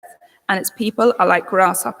and its people are like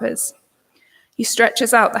grasshoppers. He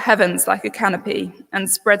stretches out the heavens like a canopy and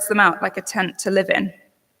spreads them out like a tent to live in.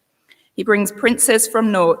 He brings princes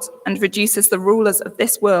from naught and reduces the rulers of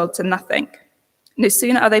this world to nothing. No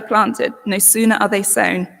sooner are they planted, no sooner are they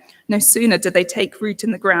sown, no sooner do they take root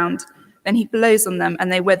in the ground, than he blows on them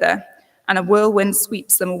and they wither, and a whirlwind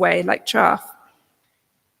sweeps them away like chaff.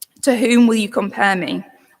 To whom will you compare me,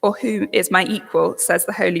 or who is my equal, says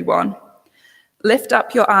the Holy One. Lift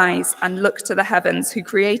up your eyes and look to the heavens, who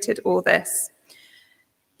created all this.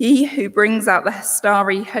 He who brings out the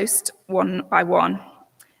starry host one by one,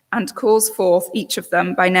 and calls forth each of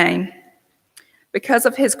them by name. Because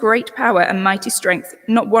of his great power and mighty strength,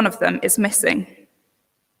 not one of them is missing.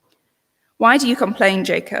 Why do you complain,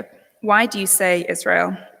 Jacob? Why do you say,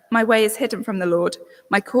 Israel, my way is hidden from the Lord,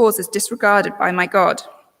 my cause is disregarded by my God?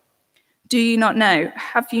 Do you not know?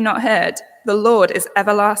 Have you not heard? The Lord is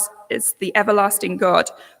the everlasting God,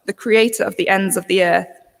 the creator of the ends of the earth.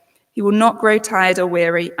 He will not grow tired or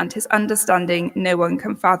weary, and his understanding no one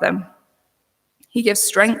can fathom. He gives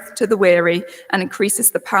strength to the weary and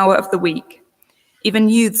increases the power of the weak. Even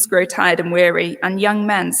youths grow tired and weary, and young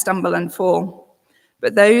men stumble and fall.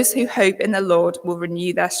 But those who hope in the Lord will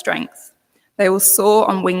renew their strength. They will soar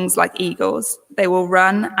on wings like eagles. They will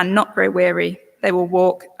run and not grow weary. They will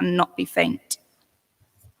walk and not be faint.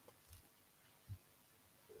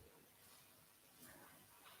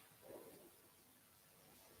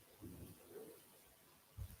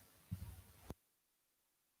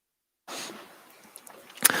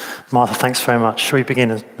 Martha, thanks very much. Shall we begin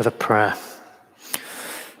with a prayer?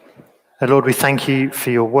 Lord, we thank you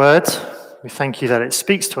for your word. We thank you that it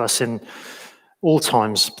speaks to us in all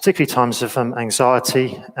times, particularly times of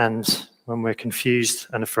anxiety and when we're confused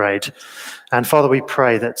and afraid. And Father, we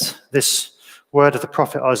pray that this word of the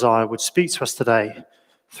prophet Isaiah would speak to us today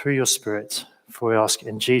through your Spirit, for we ask it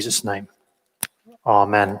in Jesus' name.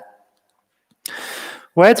 Amen.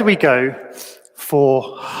 Where do we go for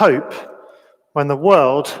hope when the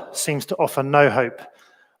world seems to offer no hope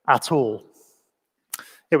at all?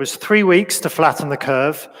 It was 3 weeks to flatten the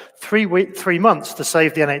curve, 3 months to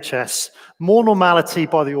save the NHS, more normality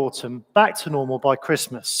by the autumn, back to normal by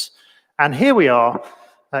Christmas. And here we are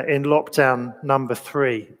in lockdown number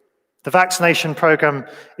 3. The vaccination program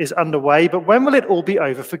is underway, but when will it all be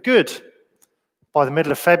over for good? By the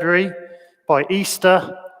middle of February, by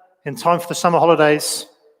Easter, in time for the summer holidays,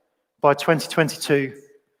 by 2022.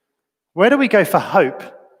 Where do we go for hope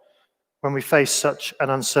when we face such an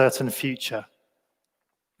uncertain future?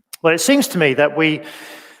 Well, it seems to me that we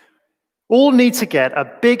all need to get a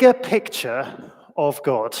bigger picture of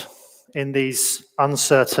God in these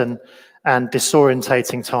uncertain and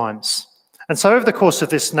disorientating times. And so over the course of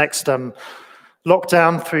this next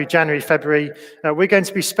lockdown through January, February, we're going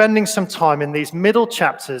to be spending some time in these middle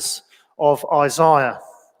chapters of Isaiah,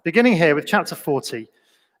 beginning here with chapter 40,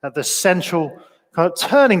 at the central kind of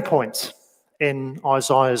turning point in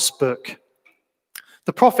Isaiah's book.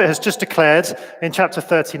 The prophet has just declared in chapter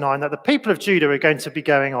 39 that the people of Judah are going to be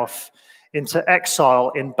going off into exile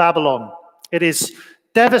in Babylon. It is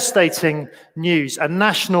devastating news, a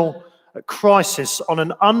national crisis on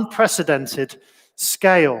an unprecedented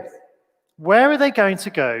scale. Where are they going to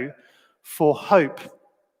go for hope?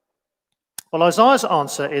 Well, Isaiah's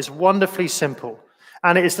answer is wonderfully simple,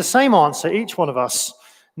 and it is the same answer each one of us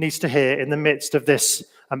needs to hear in the midst of this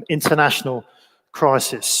international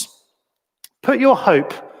crisis. Put your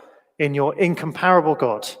hope in your incomparable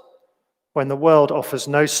God when the world offers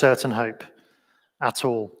no certain hope at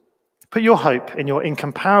all. Put your hope in your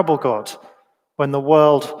incomparable God when the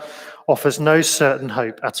world offers no certain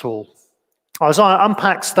hope at all. Isaiah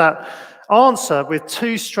unpacks that answer with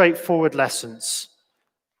 2 straightforward lessons.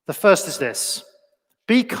 The first is this: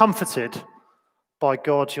 be comforted by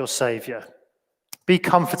God your Saviour. Be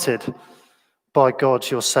comforted by God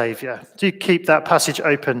your Saviour. Do keep that passage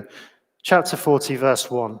open. Chapter 40,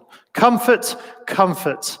 verse 1. Comfort,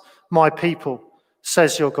 comfort my people,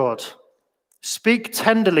 says your God. Speak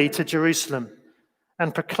tenderly to Jerusalem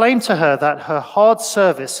and proclaim to her that her hard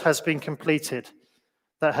service has been completed,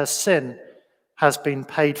 that her sin has been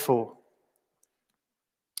paid for.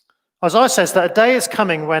 Isaiah says that a day is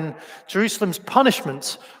coming when Jerusalem's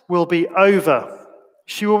punishment will be over.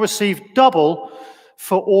 She will receive double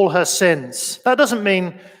for all her sins. That doesn't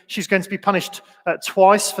mean she's going to be punished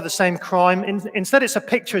twice for the same crime. Instead, it's a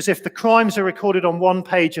picture as if the crimes are recorded on one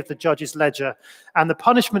page of the judge's ledger and the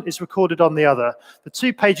punishment is recorded on the other. The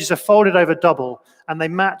 2 pages are folded over double and they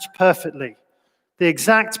match perfectly. The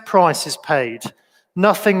exact price is paid.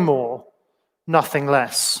 Nothing more, nothing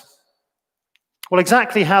less. Well,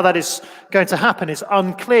 exactly how that is going to happen is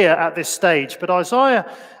unclear at this stage, but Isaiah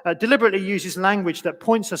deliberately uses language that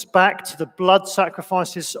points us back to the blood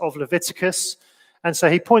sacrifices of Leviticus, and so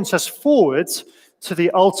he points us forward to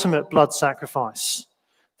the ultimate blood sacrifice,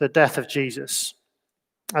 the death of Jesus,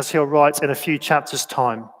 as he'll write in a few chapters'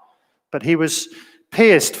 time. But he was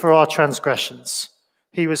pierced for our transgressions.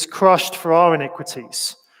 He was crushed for our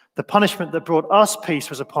iniquities. The punishment that brought us peace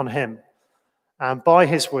was upon him, and by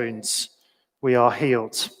his wounds we are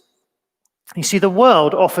healed. You see, the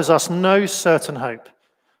world offers us no certain hope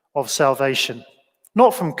of salvation.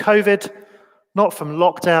 Not from COVID, not from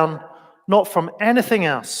lockdown, not from anything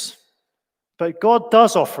else. But God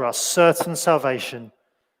does offer us certain salvation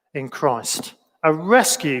in Christ, a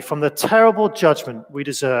rescue from the terrible judgment we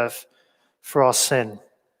deserve for our sin.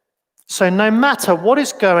 So no matter what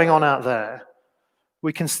is going on out there,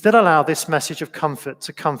 we can still allow this message of comfort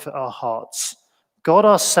to comfort our hearts. God,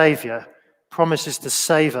 our Saviour, promises to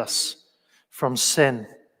save us from sin.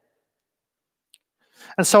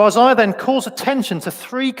 And so Isaiah then calls attention to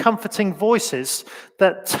three comforting voices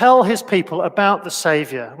that tell his people about the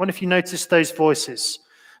Saviour. I wonder if you notice those voices.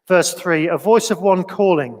 Verse 3, a voice of one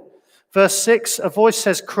calling. Verse 6, a voice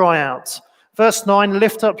says, cry out. Verse 9,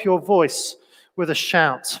 lift up your voice with a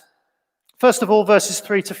shout. First of all, verses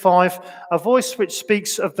 3 to 5, a voice which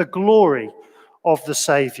speaks of the glory of the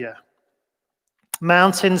Saviour.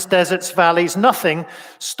 Mountains, deserts, valleys, nothing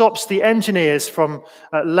stops the engineers from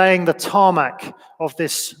laying the tarmac of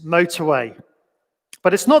this motorway.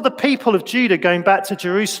 But it's not the people of Judah going back to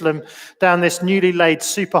Jerusalem down this newly laid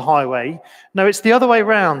superhighway. No, it's the other way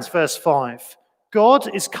round, verse 5.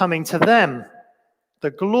 God is coming to them.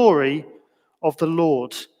 The glory of the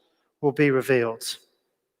Lord will be revealed.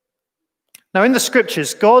 Now, in the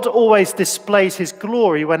scriptures, God always displays his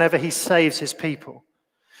glory whenever he saves his people.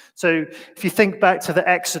 So if you think back to the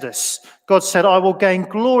Exodus, God said, I will gain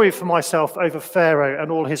glory for myself over Pharaoh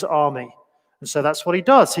and all his army. And so that's what he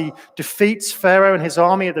does. He defeats Pharaoh and his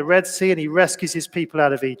army at the Red Sea, and he rescues his people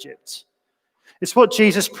out of Egypt. It's what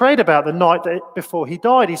Jesus prayed about the night before he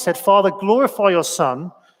died. He said, Father, glorify your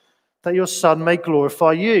Son, that your Son may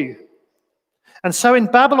glorify you. And so in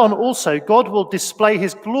Babylon also, God will display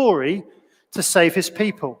his glory to save his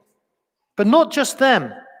people. But not just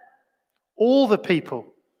them. All the people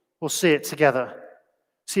will see it together.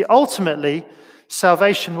 See, ultimately,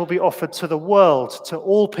 salvation will be offered to the world, to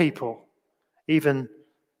all people, even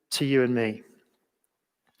to you and me.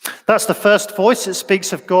 That's the first voice. It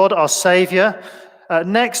speaks of God, our Saviour.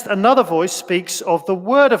 Next, another voice speaks of the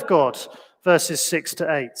Word of God, verses 6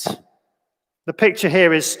 to 8. The picture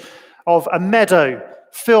here is of a meadow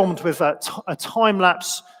filmed with a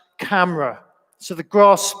time-lapse camera. So the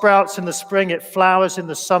grass sprouts in the spring, it flowers in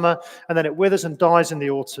the summer, and then it withers and dies in the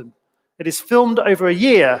autumn. It is filmed over a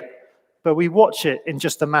year, but we watch it in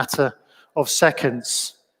just a matter of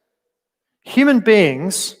seconds. Human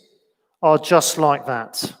beings are just like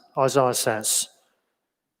that, Isaiah says.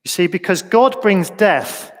 You see, because God brings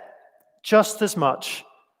death just as much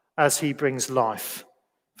as he brings life.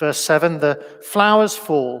 Verse 7, the flowers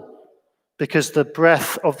fall because the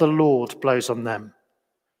breath of the Lord blows on them.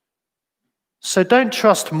 So don't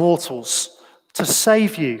trust mortals to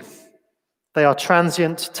save you. They are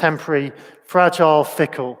transient, temporary, fragile,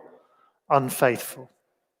 fickle, unfaithful.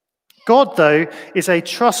 God, though, is a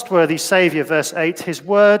trustworthy Saviour, verse 8. His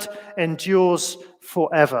word endures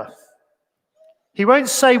forever. He won't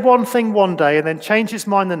say one thing one day and then change his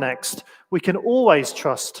mind the next. We can always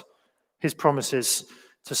trust his promises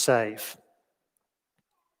to save.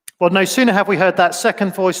 Well, no sooner have we heard that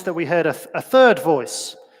second voice that we heard a third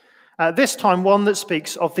voice. This time one that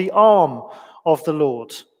speaks of the arm of the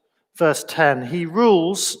Lord. Verse 10, he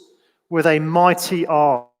rules with a mighty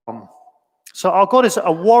arm. So our God is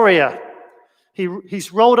a warrior.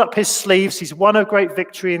 He's rolled up his sleeves. He's won a great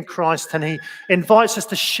victory in Christ, and he invites us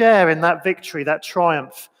to share in that victory, that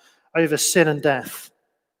triumph over sin and death.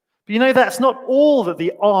 But you know, that's not all that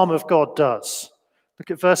the arm of God does. Look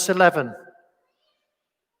at verse 11.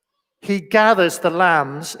 He gathers the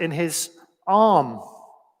lambs in his arm.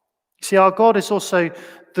 See, our God is also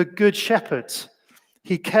the good shepherd.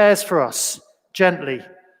 He cares for us gently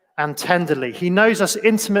and tenderly. He knows us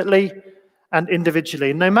intimately and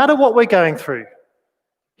individually. No matter what we're going through,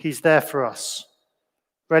 he's there for us,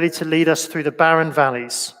 ready to lead us through the barren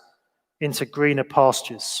valleys into greener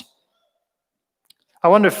pastures. I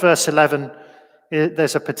wonder if verse 11,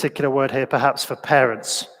 there's a particular word here, perhaps for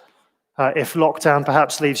parents. If lockdown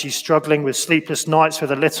perhaps leaves you struggling with sleepless nights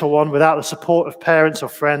with a little one without the support of parents or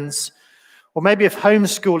friends, or maybe if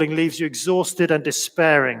homeschooling leaves you exhausted and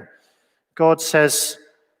despairing, God says,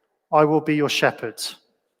 I will be your shepherd.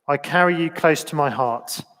 I carry you close to my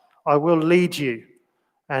heart. I will lead you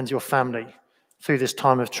and your family through this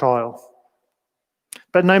time of trial.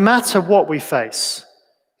 But no matter what we face,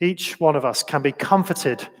 each one of us can be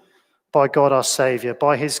comforted by God our Saviour,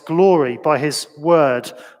 by his glory, by his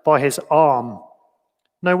word, by his arm.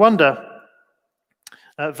 No wonder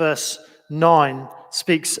verse 9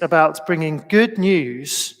 speaks about bringing good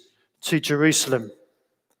news to Jerusalem,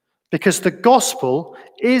 because the gospel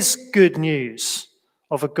is good news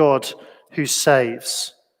of a God who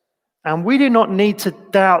saves. And we do not need to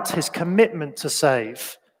doubt his commitment to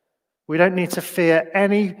save. We don't need to fear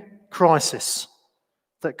any crisis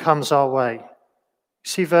that comes our way.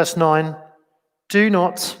 See verse 9, do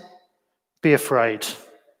not be afraid.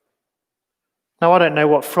 Now, I don't know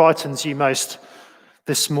what frightens you most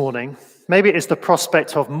this morning. Maybe it is the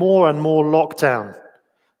prospect of more and more lockdown.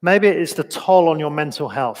 Maybe it is the toll on your mental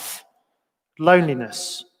health,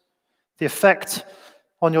 loneliness, the effect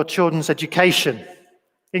on your children's education,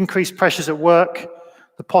 increased pressures at work,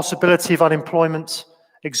 the possibility of unemployment,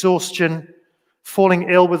 exhaustion, falling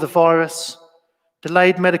ill with the virus,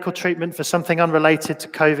 delayed medical treatment for something unrelated to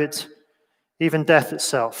COVID, even death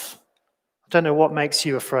itself. I don't know what makes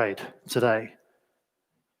you afraid today.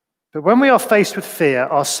 But when we are faced with fear,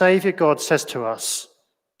 our Saviour God says to us,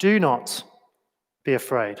 do not be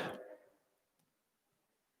afraid.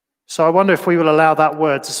 So I wonder if we will allow that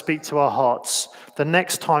word to speak to our hearts the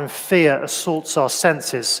next time fear assaults our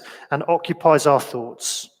senses and occupies our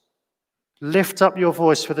thoughts. Lift up your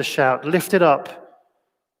voice with a shout. Lift it up.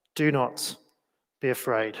 Do not be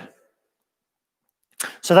afraid.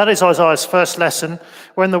 So that is Isaiah's first lesson.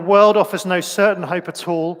 When the world offers no certain hope at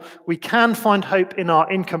all, we can find hope in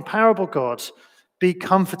our incomparable God. Be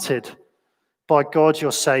comforted by God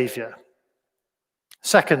your Saviour.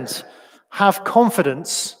 Second, have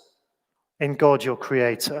confidence in God your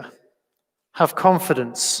Creator. Have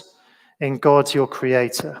confidence in God your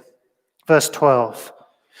Creator. Verse 12.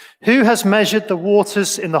 Who has measured the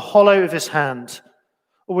waters in the hollow of his hand,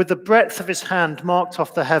 or with the breadth of his hand marked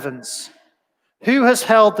off the heavens? Who has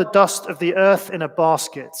held the dust of the earth in a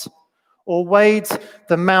basket, or weighed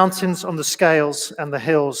the mountains on the scales and the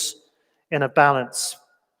hills in a balance?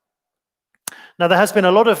 Now, there has been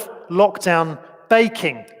a lot of lockdown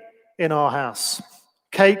baking in our house.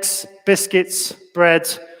 Cakes, biscuits, bread.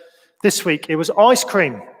 This week it was ice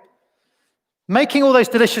cream. Making all those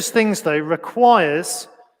delicious things, though, requires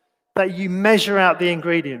that you measure out the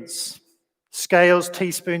ingredients. Scales,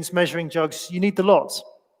 teaspoons, measuring jugs, you need the lot.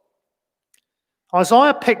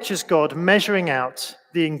 Isaiah pictures God measuring out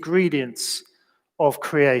the ingredients of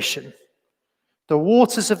creation. The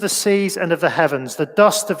waters of the seas and of the heavens, the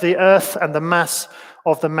dust of the earth and the mass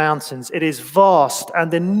of the mountains. It is vast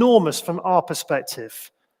and enormous from our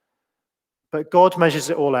perspective. But God measures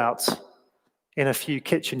it all out in a few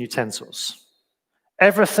kitchen utensils.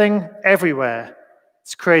 Everything, everywhere,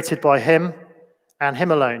 is created by him and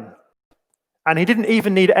him alone. And he didn't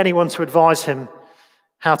even need anyone to advise him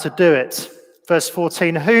how to do it. Verse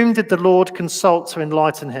 14, whom did the Lord consult to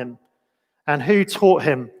enlighten him? And who taught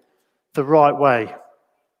him the right way?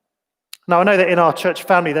 Now, I know that in our church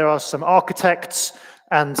family there are some architects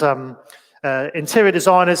and interior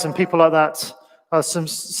designers and people like that. Some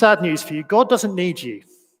sad news for you. God doesn't need you.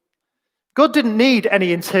 God didn't need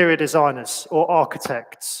any interior designers or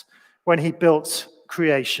architects when he built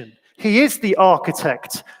creation. He is the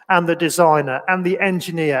architect and the designer and the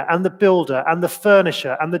engineer and the builder and the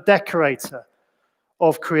furnisher and the decorator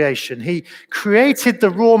of creation. He created the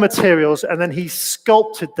raw materials and then he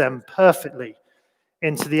sculpted them perfectly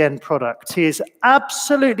into the end product. He is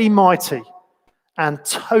absolutely mighty and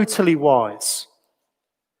totally wise.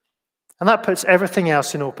 And that puts everything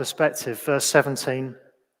else in all perspective. Verse 17,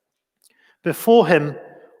 before him,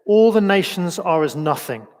 all the nations are as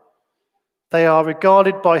nothing. They are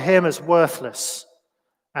regarded by him as worthless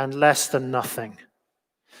and less than nothing.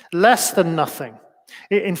 Less than nothing.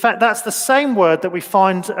 In fact, that's the same word that we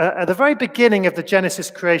find at the very beginning of the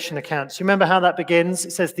Genesis creation accounts. You remember how that begins?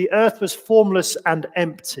 It says, the earth was formless and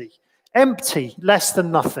empty. Empty, less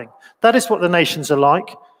than nothing. That is what the nations are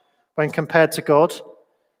like when compared to God.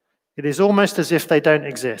 It is almost as if they don't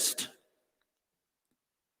exist.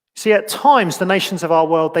 See, at times, the nations of our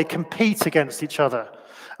world, they compete against each other.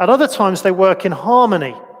 At other times, they work in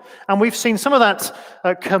harmony. And we've seen some of that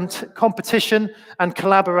competition and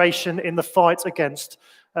collaboration in the fight against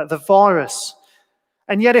the virus.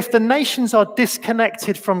 And yet, if the nations are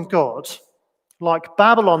disconnected from God, like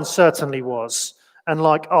Babylon certainly was, and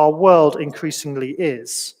like our world increasingly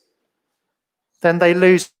is, then they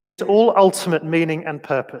lose all ultimate meaning and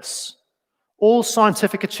purpose. All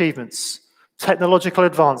scientific achievements, technological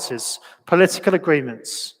advances, political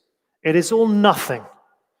agreements. It is all nothing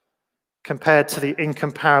compared to the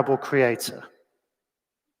incomparable Creator.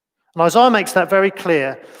 And Isaiah makes that very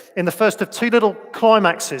clear in the first of two little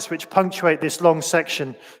climaxes which punctuate this long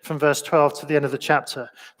section from verse 12 to the end of the chapter.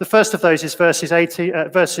 The first of those is verses 18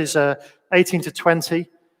 to 20,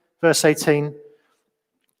 verse 18.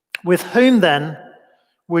 With whom then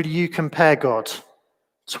will you compare God?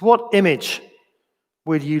 To what image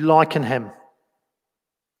will you liken him?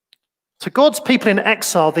 To God's people in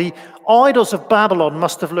exile, the idols of Babylon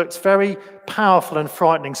must have looked very powerful and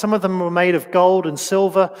frightening. Some of them were made of gold and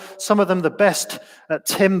silver, some of them the best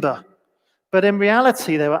timber. But in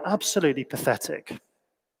reality, they were absolutely pathetic.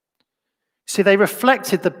 See, they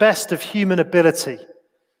reflected the best of human ability,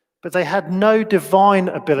 but they had no divine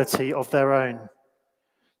ability of their own.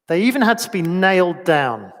 They even had to be nailed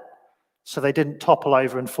down so they didn't topple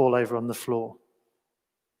over and fall over on the floor.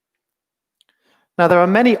 Now, there are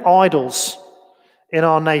many idols in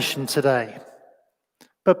our nation today,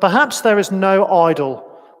 but perhaps there is no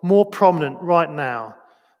idol more prominent right now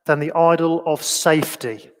than the idol of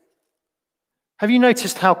safety. Have you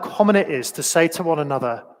noticed how common it is to say to one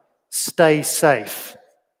another, "Stay safe"?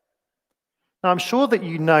 Now, I'm sure that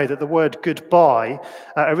you know that the word goodbye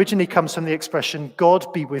originally comes from the expression,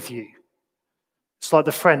 "God be with you." It's like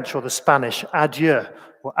the French or the Spanish, adieu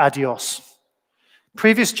or adios.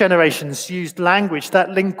 Previous generations used language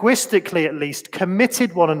that linguistically at least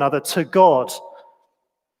committed one another to God.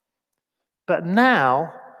 But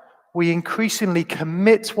now we increasingly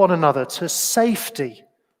commit one another to safety,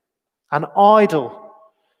 an idol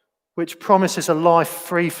which promises a life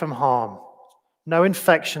free from harm. No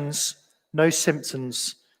infections, no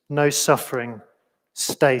symptoms, no suffering.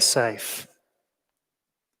 Stay safe.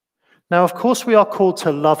 Now, of course, we are called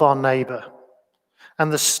to love our neighbour.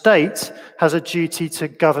 And the state has a duty to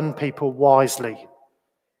govern people wisely.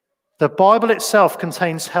 The Bible itself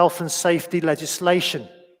contains health and safety legislation.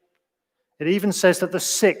 It even says that the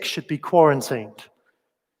sick should be quarantined.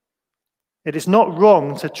 It is not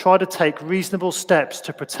wrong to try to take reasonable steps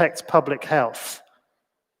to protect public health.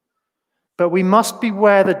 But we must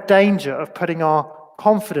beware the danger of putting our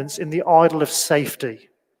confidence in the idol of safety.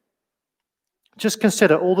 Just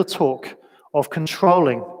consider all the talk of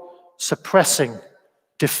controlling, suppressing,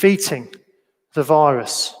 defeating the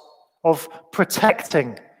virus, of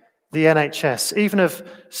protecting the NHS, even of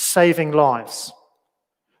saving lives.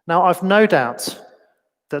 Now, I've no doubt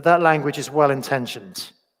that that language is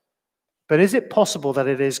well-intentioned, but is it possible that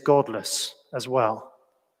it is godless as well?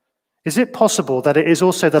 Is it possible that it is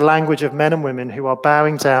also the language of men and women who are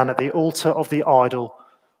bowing down at the altar of the idol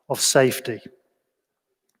of safety?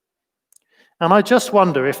 And I just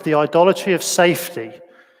wonder if the idolatry of safety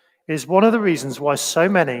is one of the reasons why so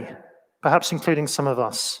many, perhaps including some of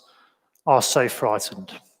us, are so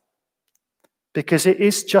frightened. Because it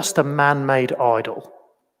is just a man-made idol.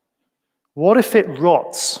 What if it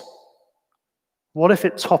rots? What if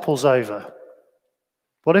it topples over?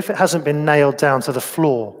 What if it hasn't been nailed down to the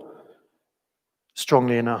floor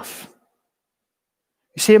strongly enough?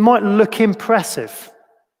 You see, it might look impressive,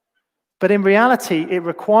 but in reality, it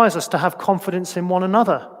requires us to have confidence in one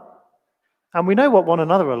another. And we know what one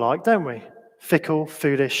another are like, don't we? Fickle,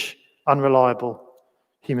 foolish, unreliable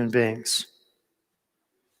human beings.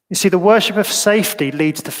 You see, the worship of safety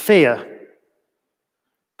leads to fear,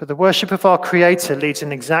 but the worship of our Creator leads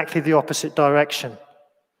in exactly the opposite direction,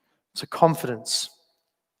 to confidence.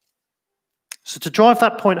 So to drive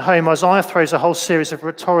that point home, Isaiah throws a whole series of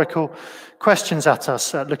rhetorical questions at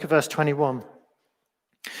us. Look at verse 21.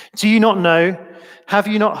 Do you not know? Have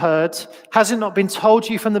you not heard? Has it not been told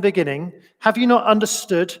you from the beginning? Have you not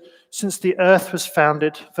understood since the earth was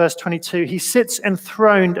founded? Verse 22, he sits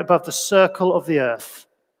enthroned above the circle of the earth.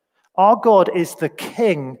 Our God is the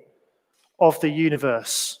King of the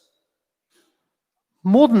universe.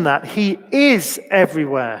 More than that, he is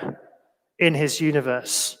everywhere in his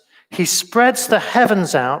universe. He spreads the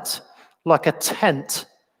heavens out like a tent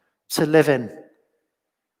to live in.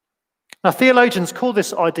 Now, theologians call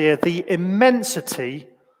this idea the immensity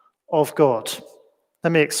of God.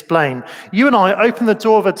 Let me explain. You and I open the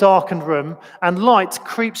door of a darkened room, and light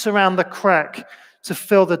creeps around the crack to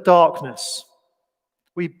fill the darkness.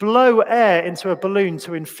 We blow air into a balloon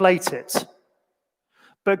to inflate it.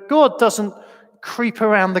 But God doesn't creep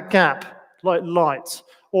around the gap like light,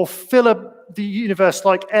 or fill the universe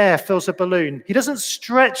like air fills a balloon. He doesn't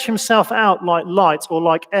stretch himself out like light or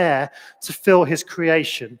like air to fill his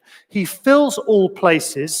creation. He fills all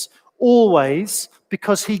places, always,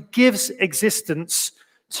 because he gives existence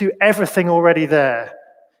to everything already there.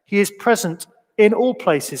 He is present in all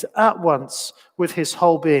places at once with his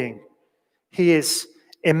whole being. He is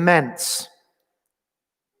immense.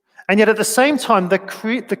 And yet at the same time, the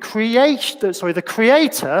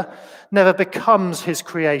creator never becomes his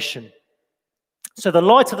creation. So the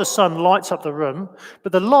light of the sun lights up the room,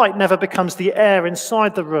 but the light never becomes the air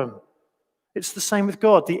inside the room. It's the same with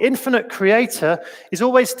God. The infinite creator is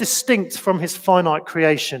always distinct from his finite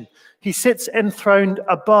creation. He sits enthroned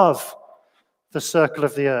above the circle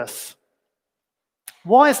of the earth.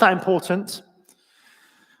 Why is that important?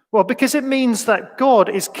 Well, because it means that God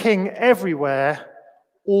is king everywhere,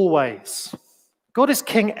 always. God is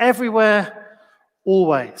king everywhere,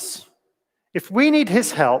 always. If we need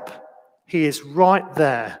his help, he is right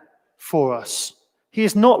there for us. He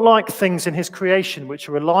is not like things in his creation, which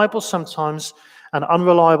are reliable sometimes and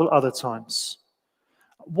unreliable other times.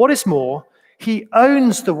 What is more, he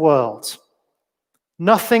owns the world.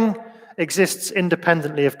 Nothing exists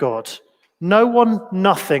independently of God. No one,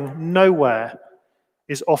 nothing, nowhere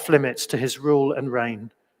is off limits to his rule and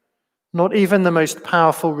reign. Not even the most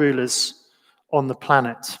powerful rulers on the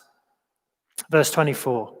planet. Verse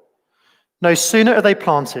 24. No sooner are they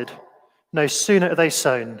planted, no sooner are they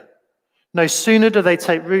sown, no sooner do they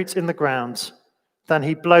take root in the ground than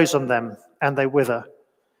he blows on them and they wither,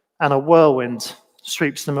 and a whirlwind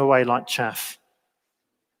sweeps them away like chaff.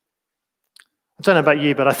 I don't know about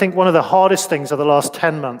you, but I think one of the hardest things of the last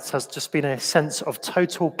 10 months has just been a sense of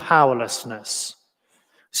total powerlessness.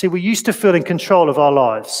 See, we used to feel in control of our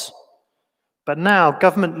lives, but now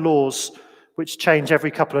government laws, which change every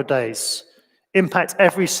couple of days, impact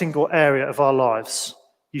every single area of our lives.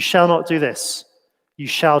 You shall not do this. You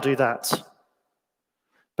shall do that.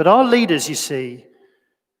 But our leaders, you see,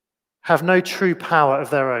 have no true power of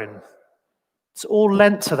their own. It's all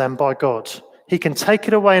lent to them by God. He can take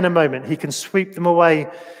it away in a moment. He can sweep them away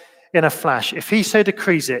in a flash. If he so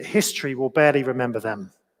decrees it, history will barely remember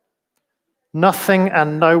them. Nothing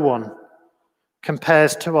and no one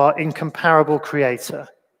compares to our incomparable Creator.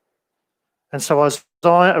 And so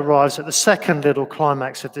Isaiah arrives at the second little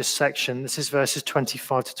climax of this section. This is verses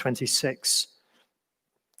 25 to 26.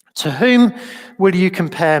 To whom will you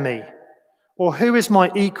compare me? Or who is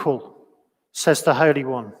my equal? Says the Holy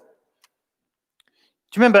One.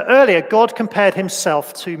 Do you remember earlier, God compared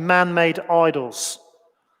himself to man-made idols.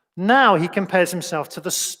 Now he compares himself to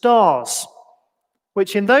the stars,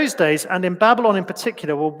 which in those days, and in Babylon in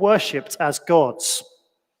particular, were worshipped as gods.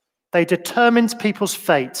 They determined people's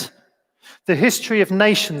fate. The history of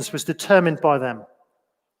nations was determined by them.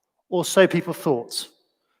 Or so people thought,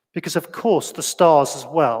 because of course the stars as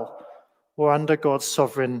well were under God's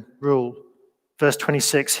sovereign rule. Verse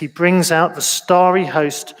 26, he brings out the starry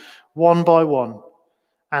host one by one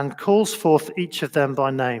and calls forth each of them by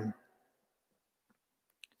name.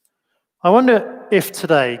 I wonder if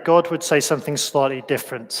today God would say something slightly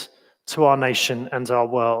different to our nation and our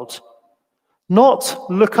world. Not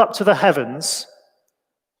look up to the heavens,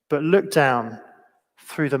 but look down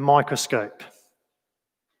through the microscope.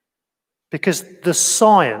 Because the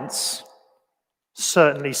science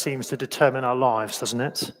certainly seems to determine our lives, doesn't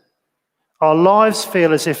it? Our lives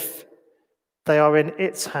feel as if they are in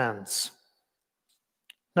its hands.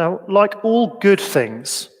 Now, like all good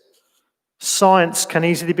things, science can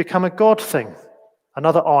easily become a God thing,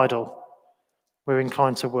 another idol we're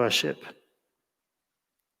inclined to worship.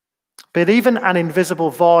 But even an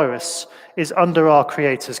invisible virus is under our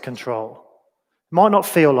Creator's control. It might not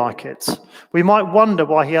feel like it. We might wonder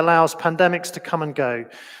why he allows pandemics to come and go.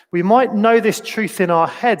 We might know this truth in our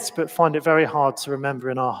heads, but find it very hard to remember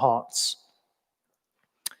in our hearts.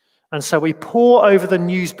 And so we pore over the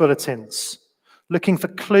news bulletins, looking for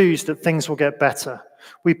clues that things will get better.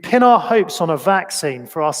 We pin our hopes on a vaccine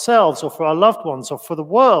for ourselves or for our loved ones or for the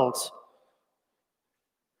world.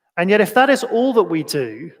 And yet if that is all that we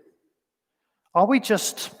do, are we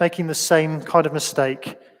just making the same kind of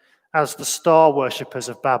mistake as the star worshippers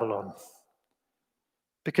of Babylon?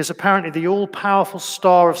 Because apparently the all-powerful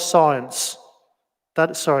star of science,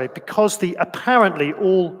 because the apparently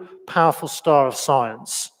all-powerful star of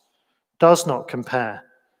science does not compare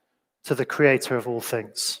to the Creator of all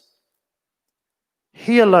things.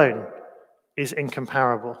 He alone is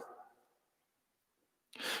incomparable.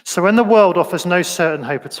 So when the world offers no certain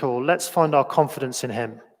hope at all, let's find our confidence in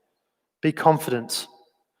him. Be confident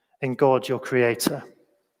in God, your Creator.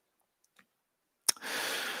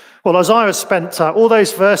 Well, Isaiah has spent all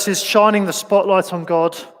those verses shining the spotlight on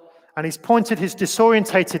God, and he's pointed his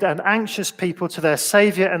disorientated and anxious people to their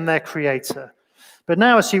Saviour and their Creator. But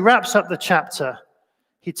now, as he wraps up the chapter,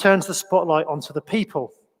 he turns the spotlight onto the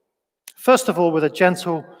people. First of all, with a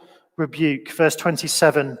gentle rebuke. Verse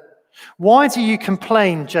 27, why do you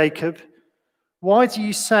complain, Jacob? Why do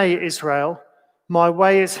you say, Israel, My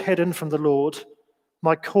way is hidden from the Lord.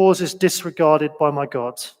 My cause is disregarded by my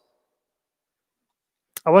God.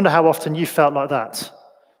 I wonder how often you felt like that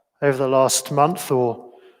over the last month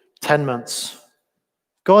or 10 months.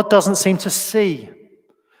 God doesn't seem to see.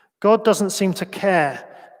 God doesn't seem to care.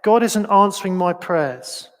 God isn't answering my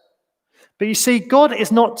prayers. But you see, God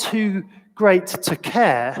is not too great to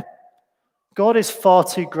care. God is far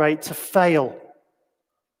too great to fail.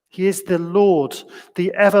 He is the Lord,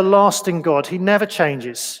 the everlasting God. He never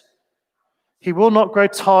changes. He will not grow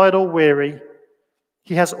tired or weary.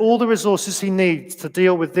 He has all the resources he needs to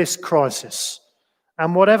deal with this crisis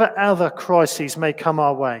and whatever other crises may come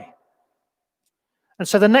our way. And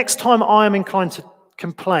so the next time I am inclined to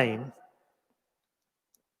complain,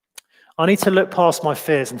 I need to look past my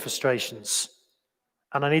fears and frustrations,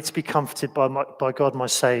 and I need to be comforted by God, my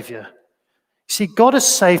Saviour. You see, God has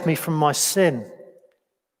saved me from my sin.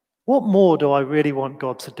 What more do I really want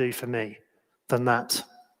God to do for me than that?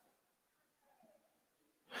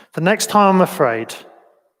 The next time I'm afraid,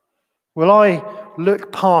 will I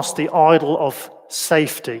look past the idol of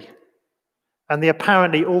safety and the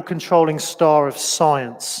apparently all-controlling star of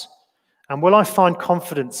science, and will I find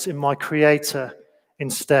confidence in my Creator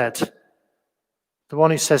instead? The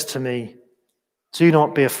one who says to me, do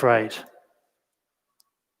not be afraid.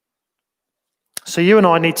 So you and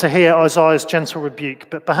I need to hear Isaiah's gentle rebuke,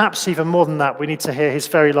 but perhaps even more than that, we need to hear his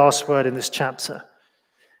very last word in this chapter.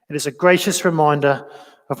 It is a gracious reminder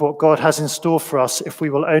of what God has in store for us if we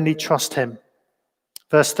will only trust him.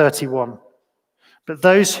 Verse 31, but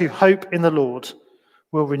those who hope in the Lord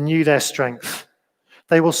will renew their strength.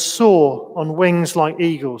 They will soar on wings like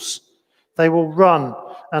eagles. They will run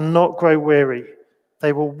and not grow weary.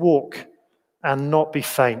 They will walk and not be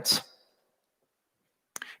faint.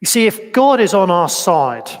 You see, if God is on our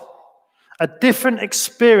side, a different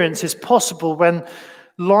experience is possible when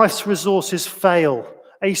life's resources fail.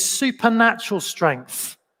 A supernatural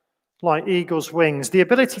strength like eagle's wings, the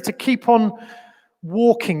ability to keep on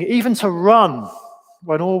walking, even to run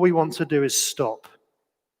when all we want to do is stop.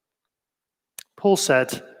 Paul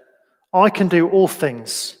said, I can do all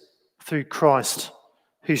things through Christ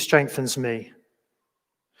who strengthens me.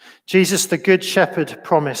 Jesus, the Good Shepherd,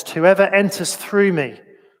 promised, whoever enters through me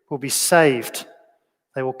will be saved.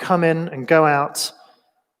 They will come in and go out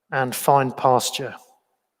and find pasture.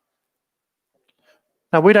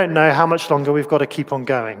 Now, we don't know how much longer we've got to keep on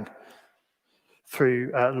going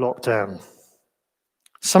through lockdown.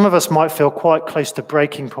 Some of us might feel quite close to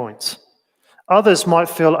breaking point. Others might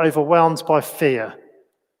feel overwhelmed by fear.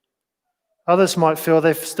 Others might feel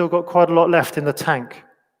they've still got quite a lot left in the tank.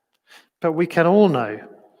 But we can all know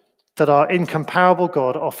that our incomparable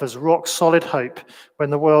God offers rock-solid hope when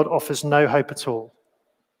the world offers no hope at all.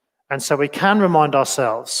 And so we can remind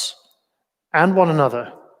ourselves and one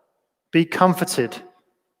another, be comforted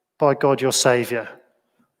by God your Saviour.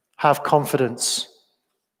 Have confidence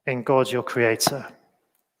in God your Creator.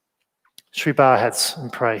 Should we bow our heads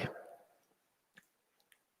and pray?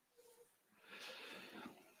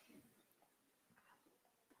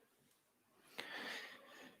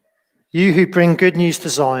 You who bring good news to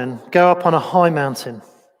Zion, go up on a high mountain.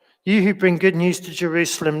 You who bring good news to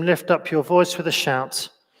Jerusalem, lift up your voice with a shout.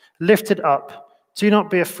 Lift it up. Do not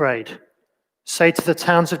be afraid. Say to the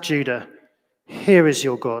towns of Judah, here is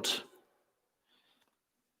your God.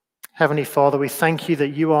 Heavenly Father, we thank you that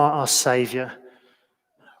you are our Saviour.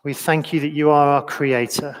 We thank you that you are our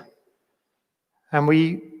Creator. And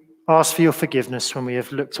we ask for your forgiveness when we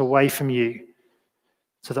have looked away from you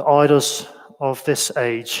to the idols of this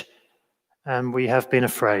age, and we have been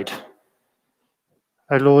afraid.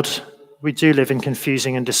 Oh Lord, we do live in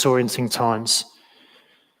confusing and disorienting times,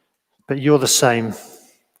 but you're the same,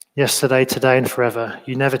 yesterday, today, and forever.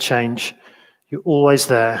 You never change. You're always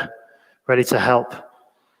there, ready to help.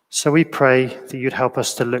 So we pray that you'd help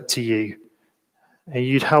us to look to you, and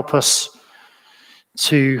you'd help us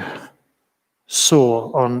to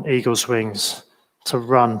soar on eagle's wings, to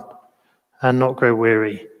run and not grow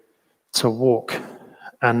weary, to walk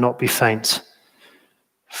and not be faint.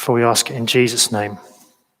 For we ask it in Jesus' name.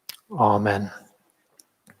 Amen.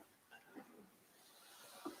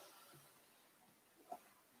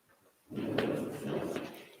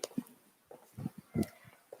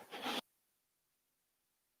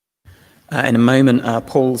 In a moment,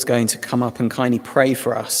 Paul's going to come up and kindly pray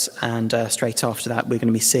for us. And straight after that, we're going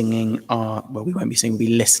to be singing we won't be singing, we'll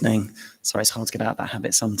be listening. Sorry, it's hard to get out of that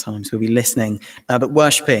habit sometimes. We'll be listening, but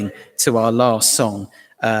worshipping to our last song.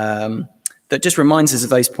 That just reminds us of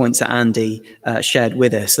those points that Andy shared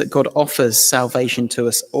with us, that God offers salvation to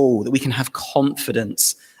us all, that we can have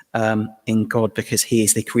confidence in God because he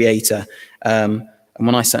is the creator. And And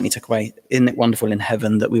one I certainly took away, isn't it wonderful in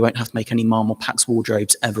heaven that we won't have to make any Marmor Pax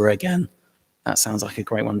wardrobes ever again? That sounds like a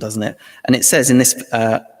great one, doesn't it? And it says in this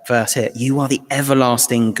verse here, you are the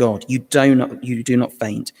everlasting God. You do not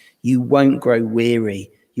faint. You won't grow weary.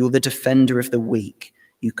 You're the defender of the weak.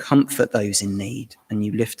 You comfort those in need, and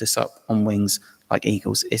you lift us up on wings like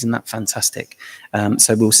eagles. Isn't that fantastic?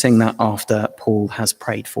 So we'll sing that after Paul has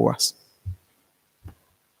prayed for us.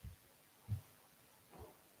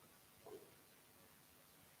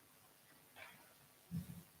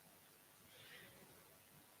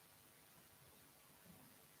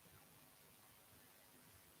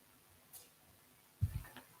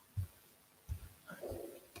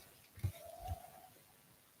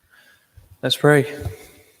 Let's pray.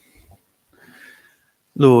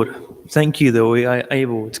 Lord, thank you that we are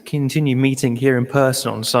able to continue meeting here in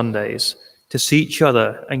person on Sundays, to see each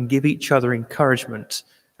other and give each other encouragement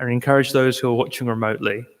and encourage those who are watching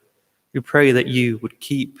remotely. We pray that you would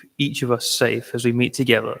keep each of us safe as we meet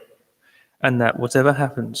together, and that whatever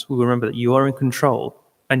happens, we'll remember that you are in control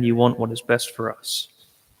and you want what is best for us.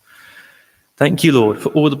 Thank you, Lord, for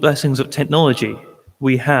all the blessings of technology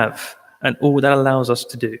we have and all that allows us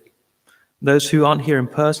to do. Those who aren't here in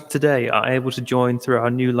person today are able to join through our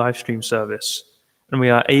new live stream service, and we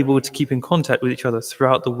are able to keep in contact with each other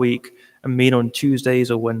throughout the week and meet on Tuesdays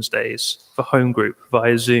or Wednesdays for home group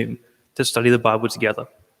via Zoom to study the Bible together.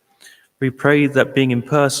 We pray that being in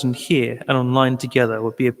person here and online together will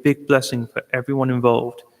be a big blessing for everyone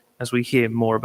involved as we hear more about